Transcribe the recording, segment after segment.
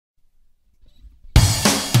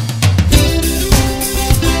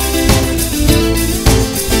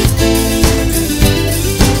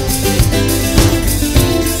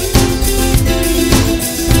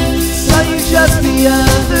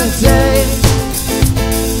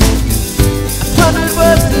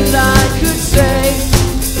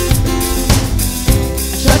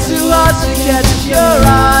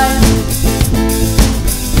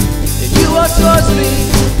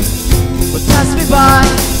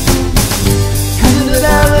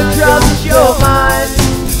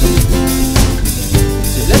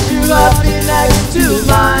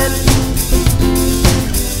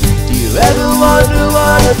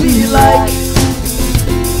would be like.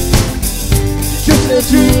 Drifting in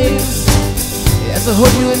dreams as I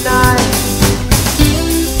hold you at night.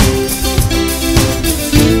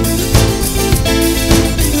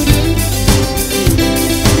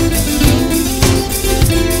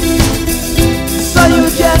 Saw you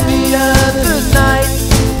again the other night.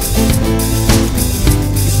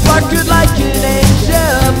 You sparkled like an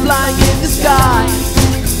angel flying in the sky.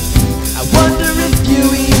 I wonder if you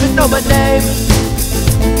even know my name.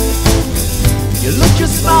 Your look, your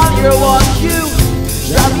smile, your walk, you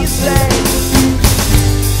drive me insane.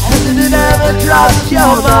 Hasn't it ever crossed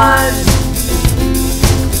your mind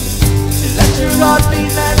to let your heart be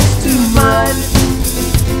next to mine?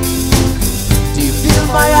 Do you feel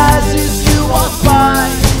my eyes as you walk by?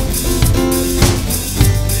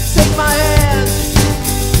 Take my hand,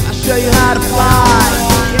 I'll show you how to fly.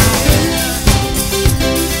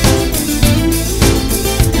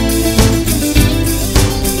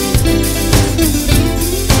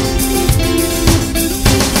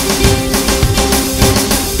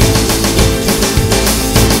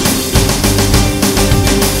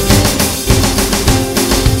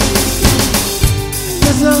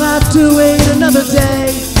 I'll have to wait another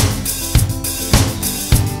day,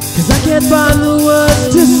 'cause I can't find the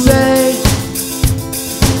words to say.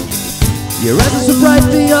 Your eyes are so bright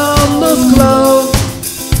they almost glow.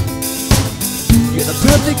 You're the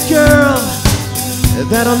perfect girl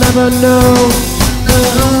that I'll never know. No,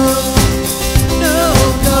 no,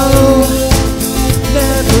 no,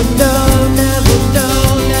 never know, never know,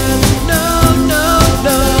 never know, no, no,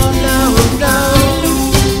 no, no,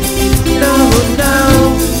 no, no.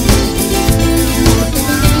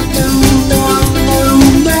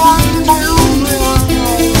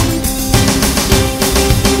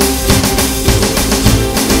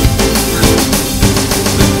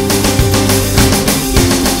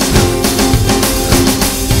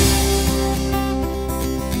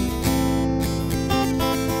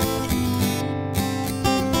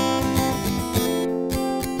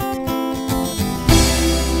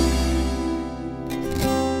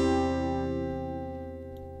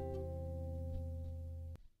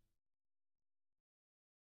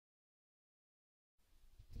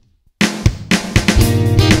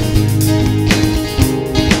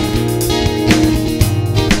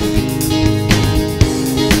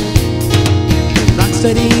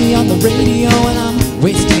 Steady on the radio and I'm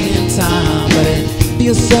wasting time, but it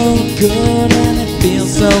feels so good and it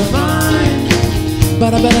feels so fine.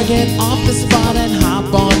 But I better get off the spot and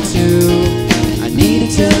hop on too. I need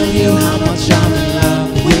to tell you how much I'm in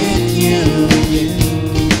love with you.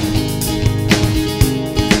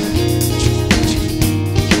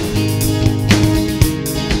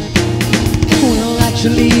 Well,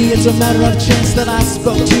 actually, it's a matter of chance that I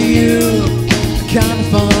spoke to you. Kind of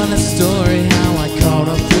fun, a story how I caught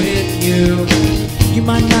up with you. You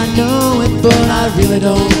might not know it, but I really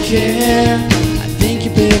don't care. I think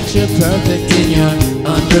you're picture perfect in your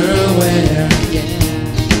underwear. Yeah.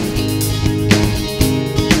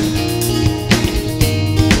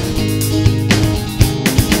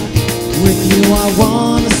 With you I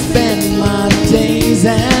wanna spend my days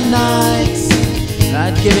and nights.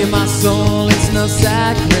 I'd give you my soul, it's no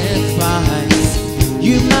sacrifice.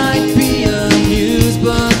 You might be amused,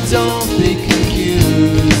 but don't be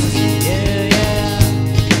confused. Yeah, yeah.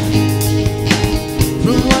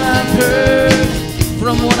 From what I've heard,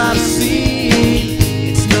 from what I've seen,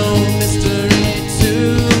 it's no mystery to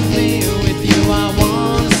me. With you I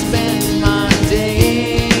wanna spend my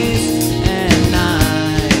days and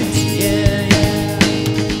nights. Yeah, yeah.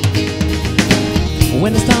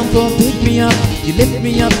 When it's time for pick me up, you lift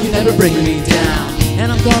me up, you never bring me down. And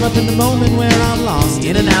I'm caught up in the moment where I'm lost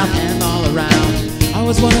in and out and all around. I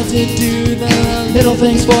always wanted to do the little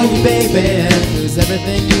things for you, baby, 'cause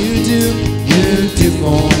everything you do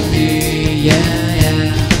for me, yeah,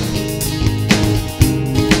 yeah.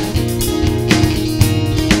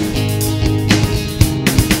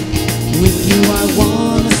 With you I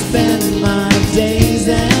wanna spend my days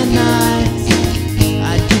and nights.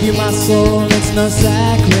 I'd give you my soul, it's no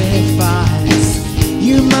sacrifice.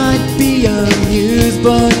 You might be amused,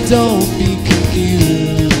 but don't be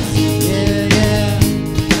confused. Yeah, yeah.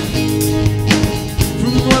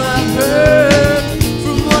 From what I've heard,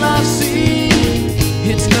 from what I've seen,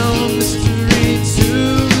 it's no mystery to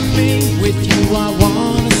me. With you I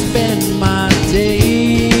wanna spend my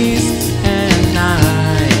days and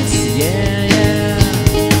nights. Yeah, yeah.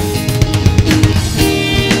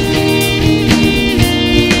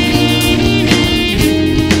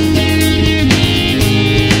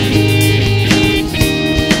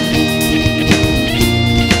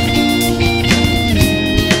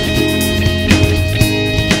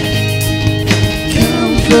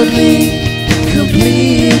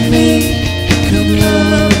 complete me. Come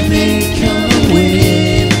love me, come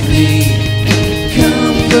with me.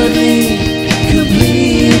 Comfort me,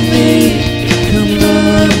 complete me. Come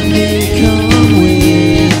love me, come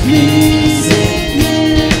with me. Say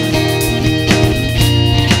yeah.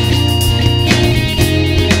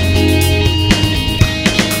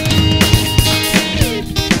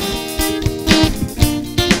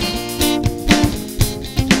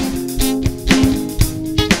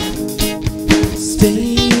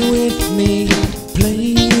 Stay with me,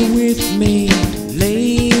 play with me,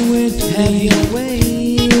 lay with me, have your way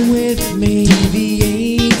with me,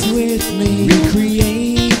 deviate with me,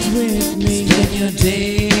 recreate with me, spend your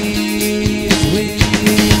days with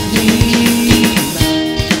me.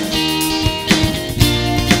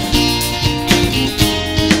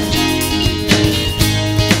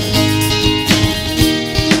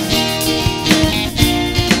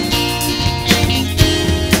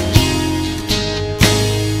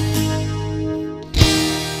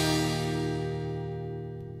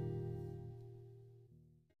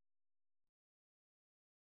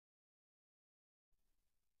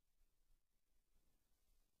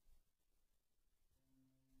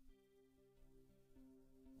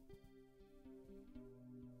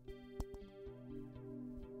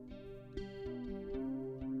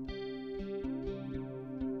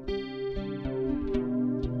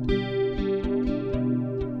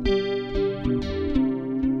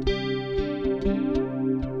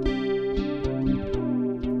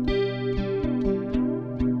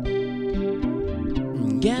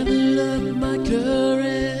 Gathered up my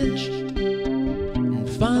courage and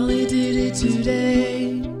finally did it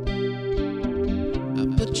today. I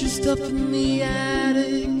put your stuff in the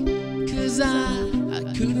attic 'cause I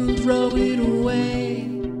couldn't throw it away.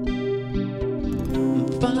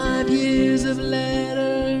 5 years of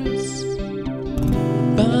letters,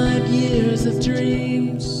 5 years of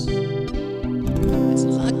dreams. It's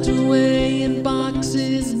locked away in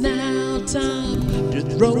boxes now, time to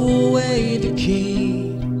throw away the key.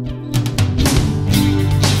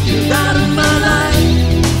 You're out of my life,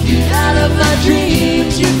 you're out of my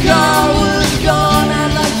dreams. Your car was gone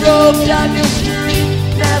and I drove down your street.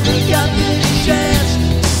 Never got the chance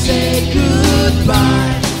to say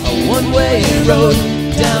goodbye. A one-way road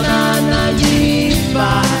down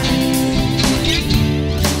I-95.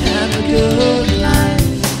 Have a good life.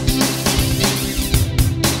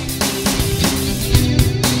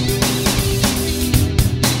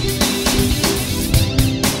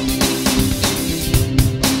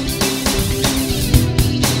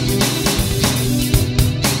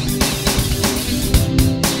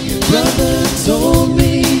 Brother told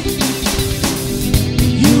me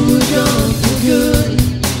you were gone for good.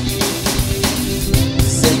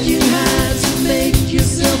 Said you had to make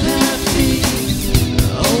yourself happy. I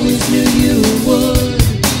always knew you would.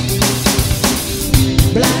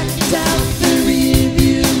 Blacked out the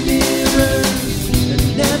rearview mirror and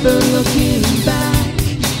never looking back.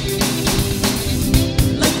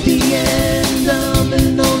 Like the end of an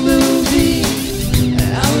old movie,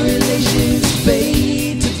 our relations fade.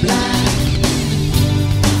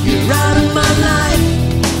 You're out of my life,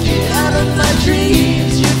 you're out of my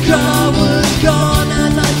dreams. Your car was gone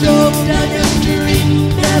and I drove down your street.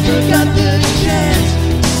 Never got the chance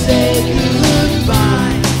to say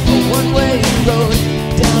goodbye. A one-way road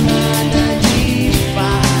down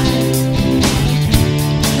I-95.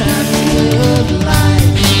 Have a good life.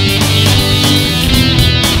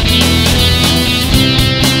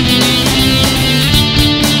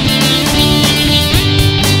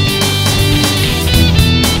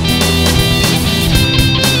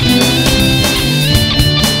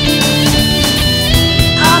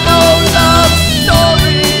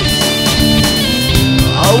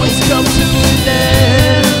 Come to an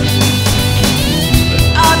end, but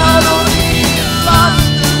I not only lost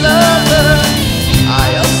a lover, I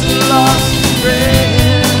also lost a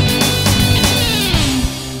friend.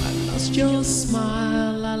 I lost your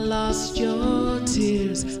smile, I lost your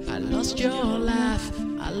tears, I lost your laugh,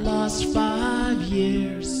 I lost 5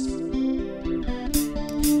 years.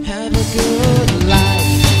 Have a good life.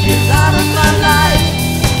 You're out of my life,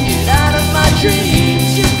 you're out of my dreams.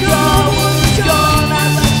 Your car was gone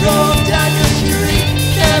as I drove down your street.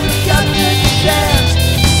 Never got the chance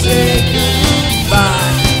to say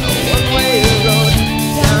goodbye. A one-way road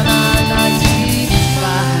down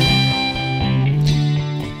I-95.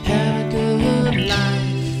 Have a good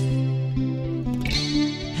life.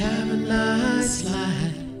 Have a nice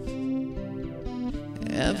life.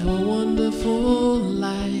 Have a wonderful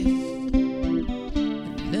life.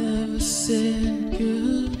 Never said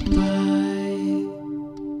goodbye.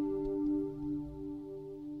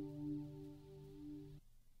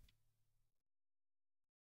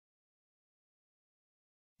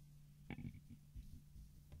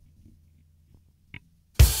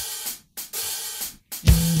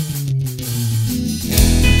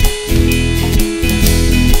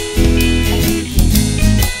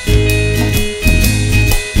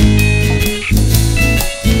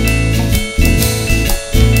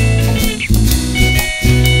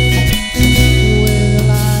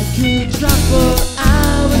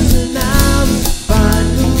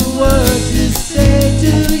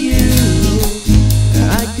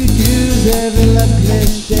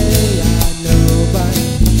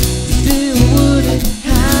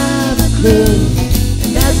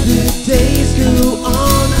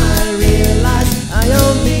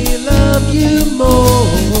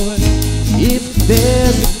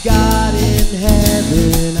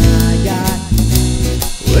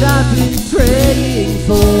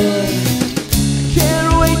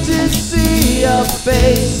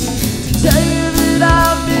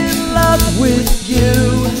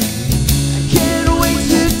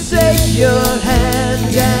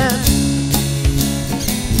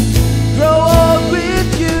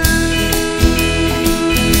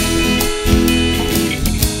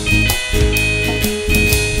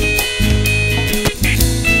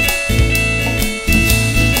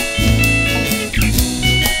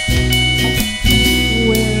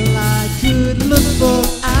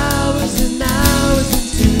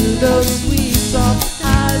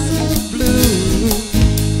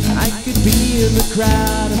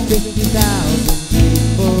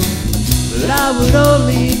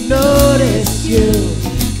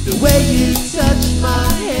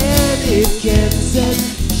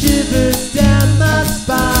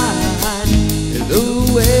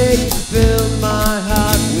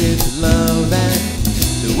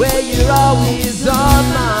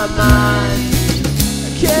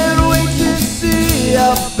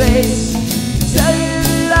 your face, tell you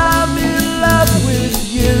that I'm in love with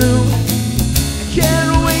you. I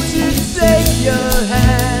can't wait to take your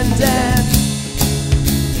hand and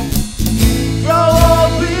grow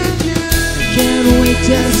up with you. I can't wait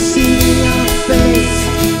to see your face,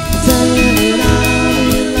 tell you that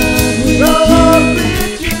I'm in love with Grow you. up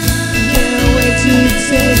with you. Can't wait to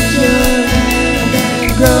take your hand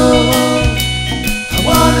and grow up. I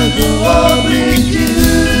wanna grow up with you.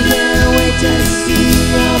 Can't wait to see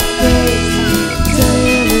your face, tell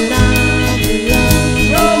you that I'm in love with you.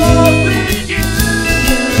 Grow up with you.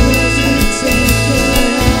 Can't wait to take your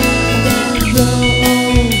hand and grow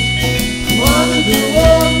old. I wanna grow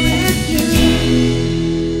up with you.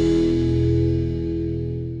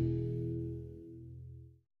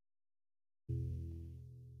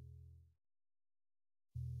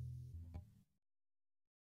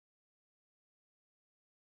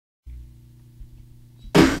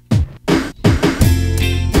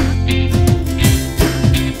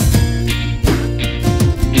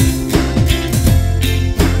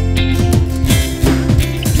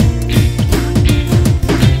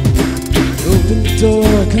 Open the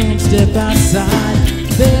door, come step outside.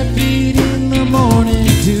 Bare feet in the morning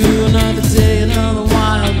to another day, another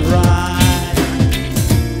wild ride.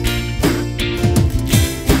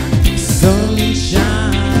 Sun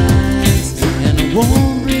shines and a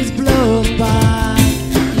warm breeze blows by,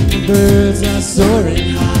 and the birds are soaring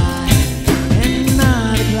high, and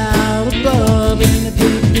not a cloud above in the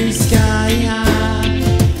deep blue sky.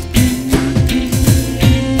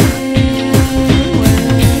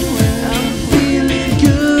 I'm feeling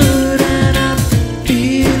good and I'm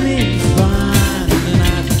feeling fine, and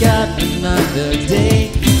I've got another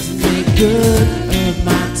day to make good of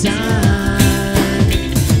my time.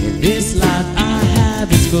 In this life I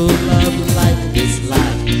have is full of life. This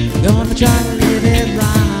life, gonna try to live it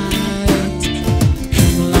right.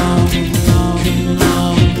 Come along, come along, come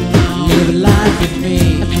along, come along. Live a life with me,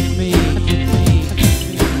 with me, with me.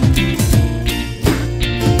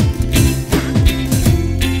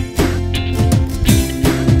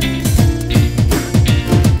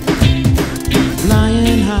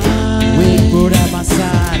 Flying high, wakeboard at my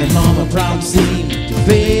side, and all my problems seem to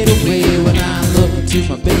fade away when I look into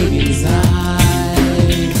my baby's eyes.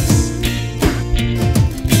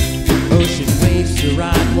 Ocean waves to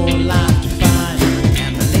ride, more life to find,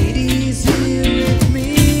 and the lady's here with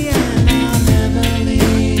me, and I'll never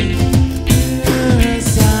leave her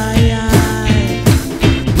side.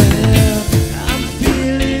 Well, I'm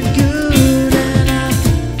feeling good and I'm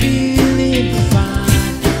feeling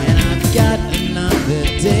fine, and I've got another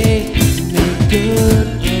day to make good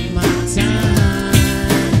of my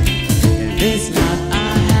time. And this life I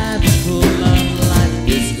have is full of life.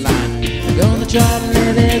 This life, I'm gonna try to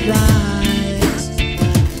live it right.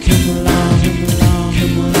 Come along.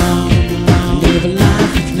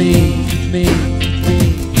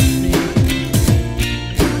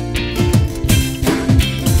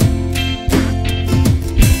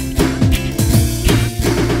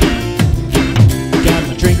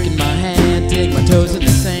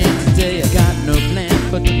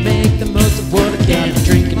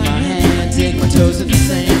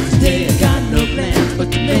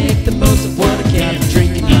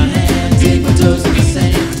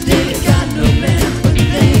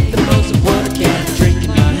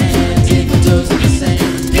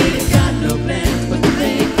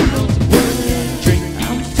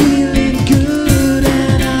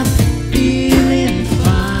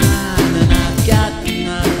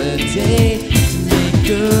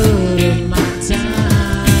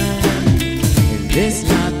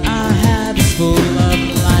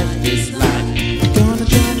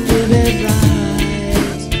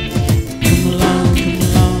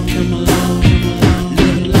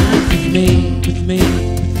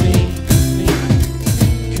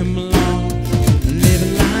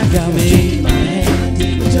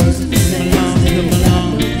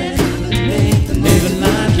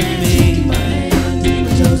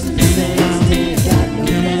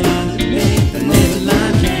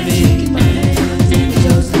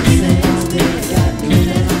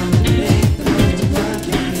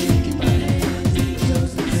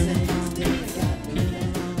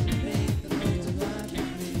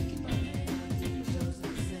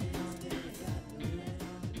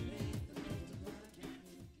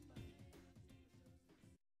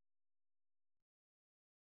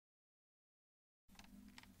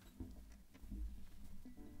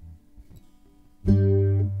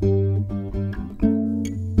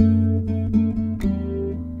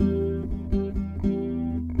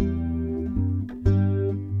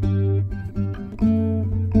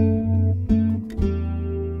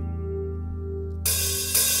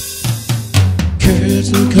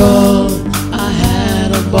 curtain call, I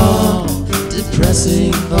had a ball.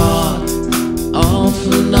 Depressing thought, all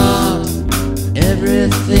for naught.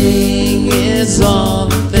 Everything is all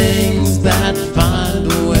the things that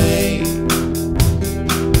find a way.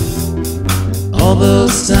 All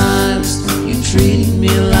those times you treated me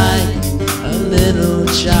like a little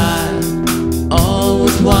child. All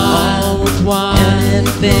worthwhile,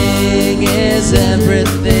 anything is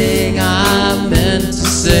everything I meant to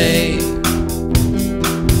say.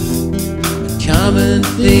 A common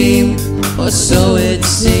theme, or so it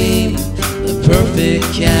seemed, the perfect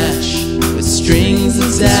catch with strings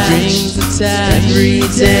attached. Every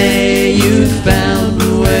day you found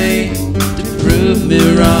a way to prove me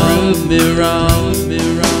wrong.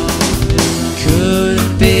 Could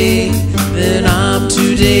it be that I'm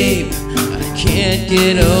too deep? I can't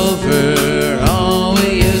get over all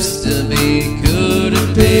we used to be. Could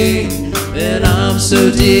it be that I'm so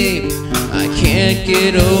deep? I can't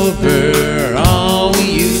get over all we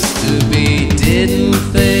used to be. Didn't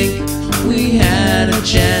think we had a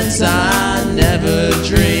chance. I never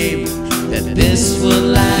dreamed that this would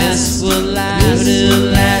last.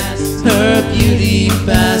 Couldn't let her beauty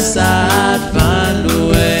pass. I'd find a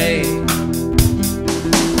way.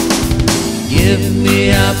 Give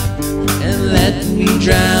me up and let me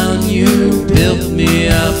drown. You built me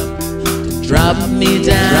up to drop me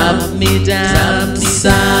down. Time to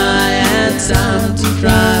sigh and time to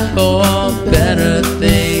try for better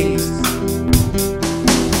things.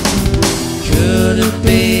 Could it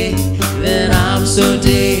be that I'm so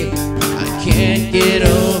deep I can't get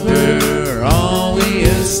over all we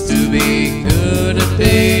used to be? Could it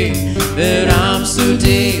be that I'm so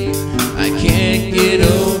deep I can't get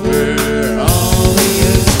over all we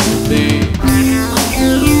used to be?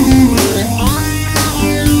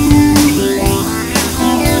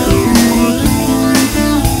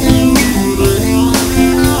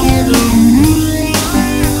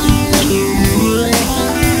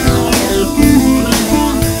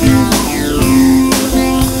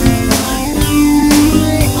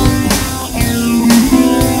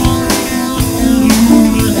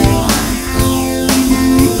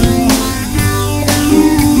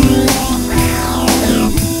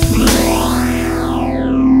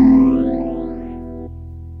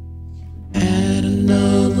 Add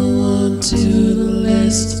another one to the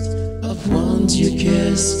list of ones you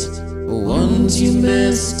kissed, ones you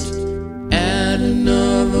missed. Add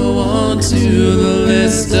another one to the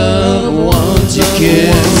list of ones you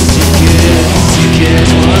kissed,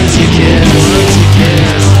 ones you kissed.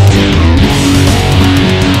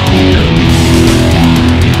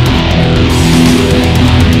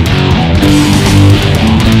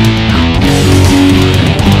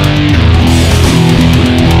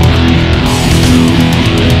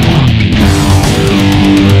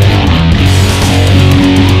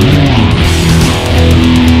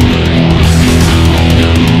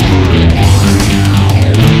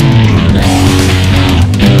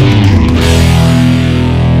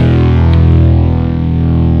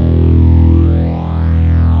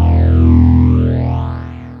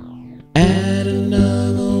 Add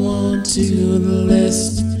another one to the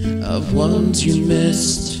list of ones you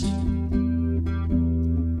missed.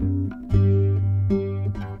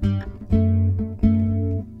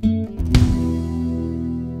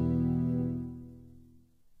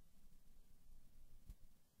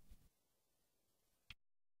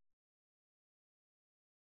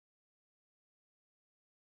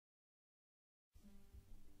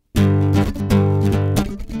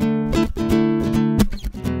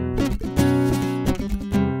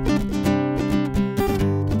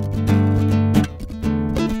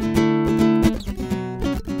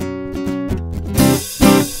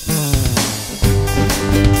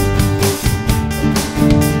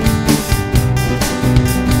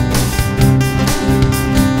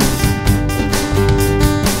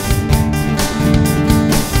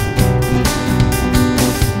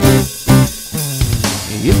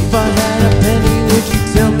 If I had a penny, would you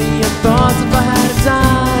tell me your thoughts? If I had a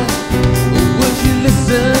dime, would you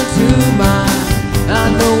listen to mine? I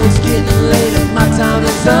know it's getting late and my time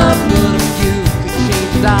is up, but if you could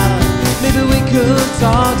change a dollar, maybe we could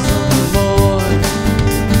talk some more.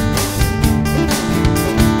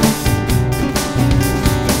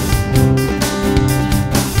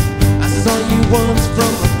 I saw you once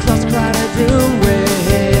from across a crowded room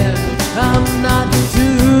where I'm not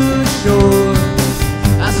too sure.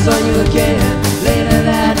 I saw you again later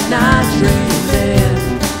that night dreaming.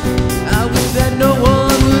 I wish that no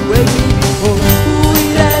one would wake me before we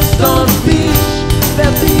danced on the beach,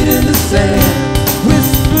 bare feet in the sand,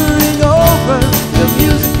 whispering over the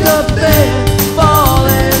music of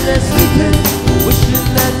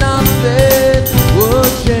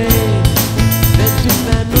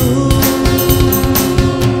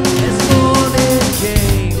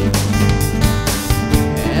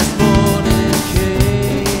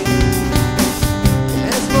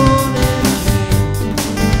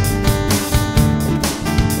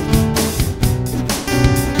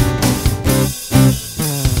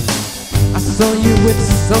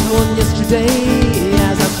one yesterday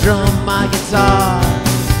as I strum my guitar.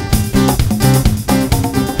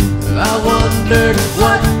 I wondered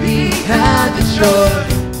what he had that you're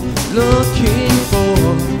looking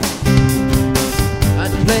for.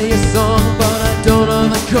 I'd play a song, but I don't know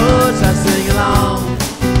the chords. I sing along,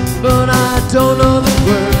 but I don't know the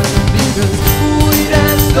words. Because we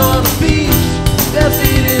danced on the beach, their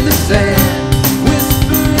feet in the sand,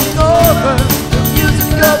 whispering over the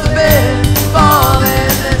music of the band,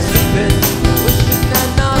 falling and sleeping, wishing that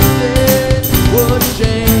nothing would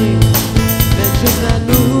change. Then just that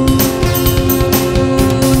noon,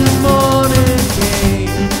 the morning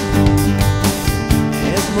came,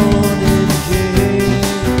 as morning came,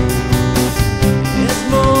 as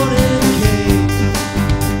morning came.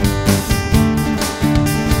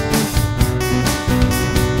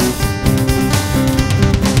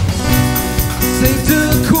 Saved a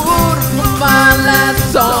quarter for my last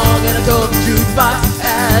song, and I told the jukebox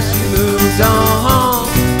as she moved on.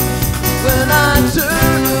 When I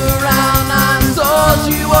turned around, I saw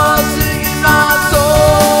she was singing my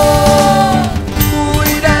song. We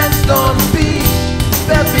danced on the beach,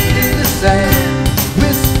 bare feet in the sand,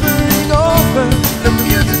 whispering over the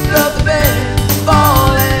music of the band,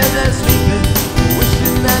 falling and sleeping,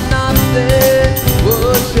 wishing that nothing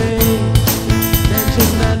would change. Then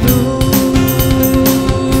just that noon,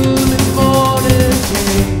 as morning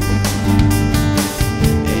came,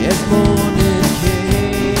 as morning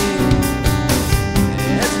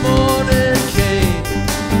came.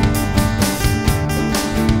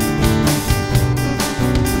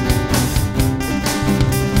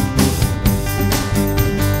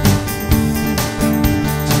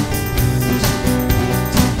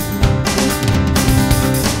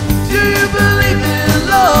 Do you believe in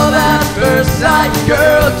love at first sight,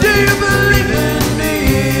 girl? Do you believe in me?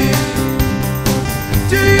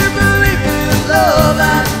 Do you believe in love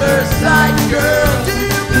at first sight, girl?